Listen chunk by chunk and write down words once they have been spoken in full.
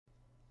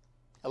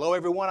Hello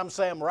everyone, I'm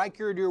Sam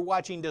Reichert. You're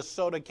watching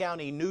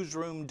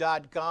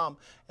DeSotoCountyNewsroom.com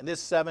and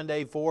this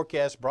 7-day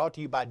forecast brought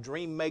to you by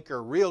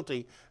Dreammaker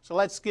Realty. So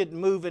let's get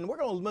moving. We're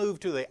going to move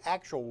to the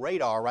actual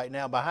radar right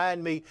now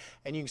behind me,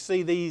 and you can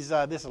see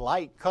this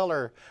light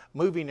color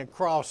moving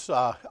across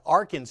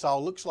Arkansas.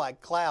 Looks like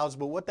clouds,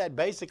 but what that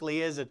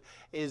basically is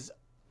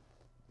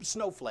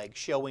snowflakes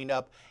showing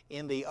up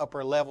in the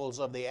upper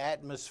levels of the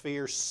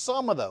atmosphere.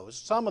 Some of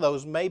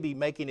those may be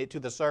making it to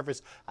the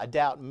surface. I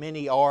doubt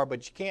many are,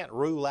 but you can't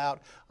rule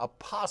out a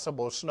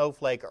possible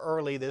snowflake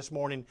early this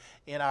morning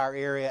in our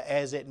area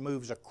as it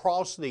moves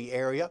across the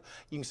area.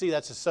 You can see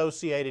that's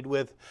associated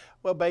with,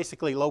 well,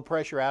 basically low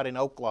pressure out in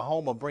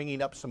Oklahoma,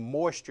 bringing up some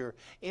moisture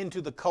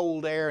into the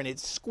cold air, and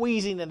it's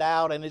squeezing it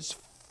out, and it's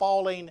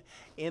falling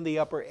in the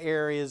upper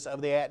areas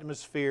of the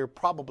atmosphere,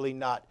 probably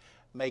not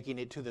making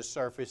it to the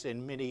surface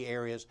in many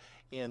areas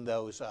in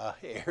those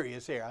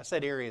areas here. I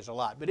said areas a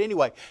lot. But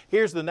anyway,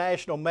 here's the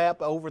national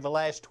map over the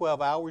last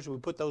 12 hours. We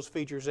put those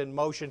features in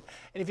motion.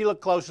 And if you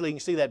look closely, you can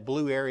see that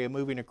blue area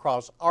moving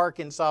across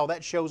Arkansas.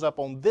 That shows up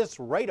on this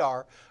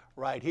radar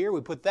right here.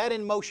 We put that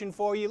in motion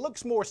for you. It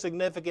looks more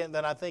significant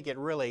than I think it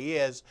really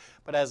is.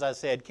 But as I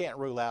said, can't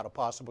rule out a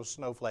possible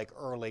snowflake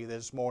early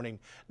this morning.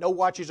 No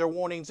watches or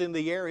warnings in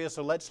the area,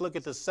 so let's look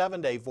at the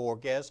 7-day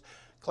forecast.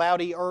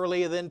 Cloudy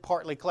early, then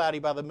partly cloudy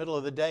by the middle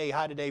of the day.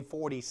 High today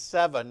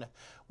 47.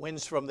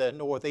 Winds from the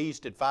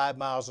northeast at 5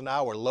 miles an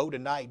hour. Low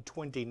tonight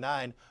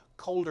 29.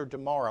 Colder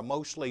tomorrow,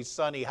 mostly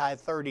sunny, high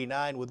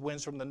 39 with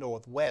winds from the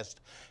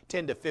northwest,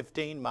 10 to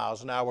 15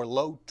 miles an hour,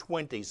 low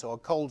 20. So a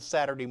cold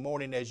Saturday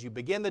morning as you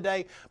begin the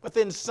day, but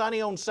then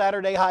sunny on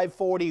Saturday, high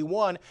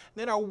 41.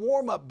 Then our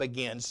warm-up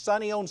begins.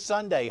 Sunny on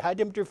Sunday, high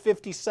temperature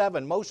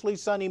 57, mostly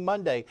sunny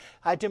Monday,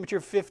 high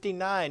temperature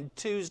 59.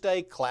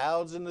 Tuesday,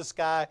 clouds in the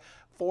sky,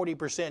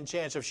 40%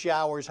 chance of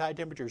showers, high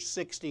temperature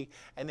 60,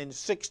 and then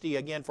 60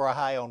 again for a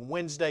high on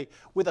Wednesday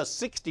with a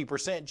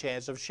 60%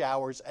 chance of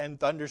showers and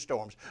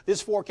thunderstorms.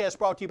 This forecast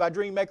brought to you by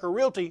Dreammaker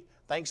Realty.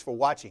 Thanks for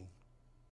watching.